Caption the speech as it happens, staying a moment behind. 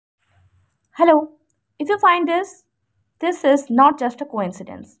Hello. If you find this is not just a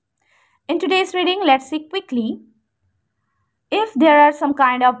coincidence. In today's reading, let's see quickly if there are some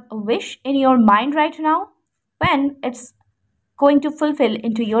kind of wish in your mind right now, when it's going to fulfill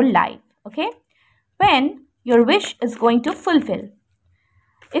into your life. Okay? When your wish is going to fulfill.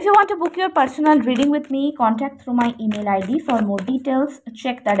 If you want to book your personal reading with me, contact through my email ID. For more details,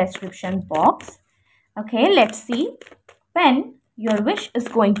 check the description box. Okay, let's see when your wish is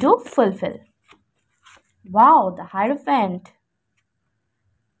going to fulfill. Wow, the Hierophant.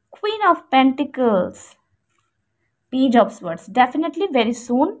 Queen of Pentacles. Page of Swords. Definitely very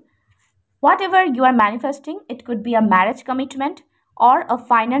soon. Whatever you are manifesting, it could be a marriage commitment or a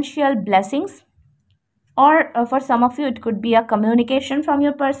financial blessings, or for some of you it could be a communication from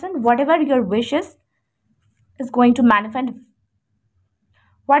your person. Whatever your wishes is going to manifest,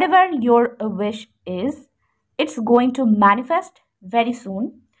 whatever your wish is, it's going to manifest very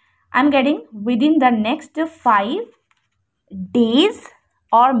soon. I'm getting within the next 5 days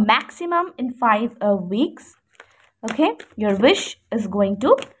or maximum in 5 weeks. Okay, your wish is going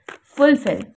to fulfill.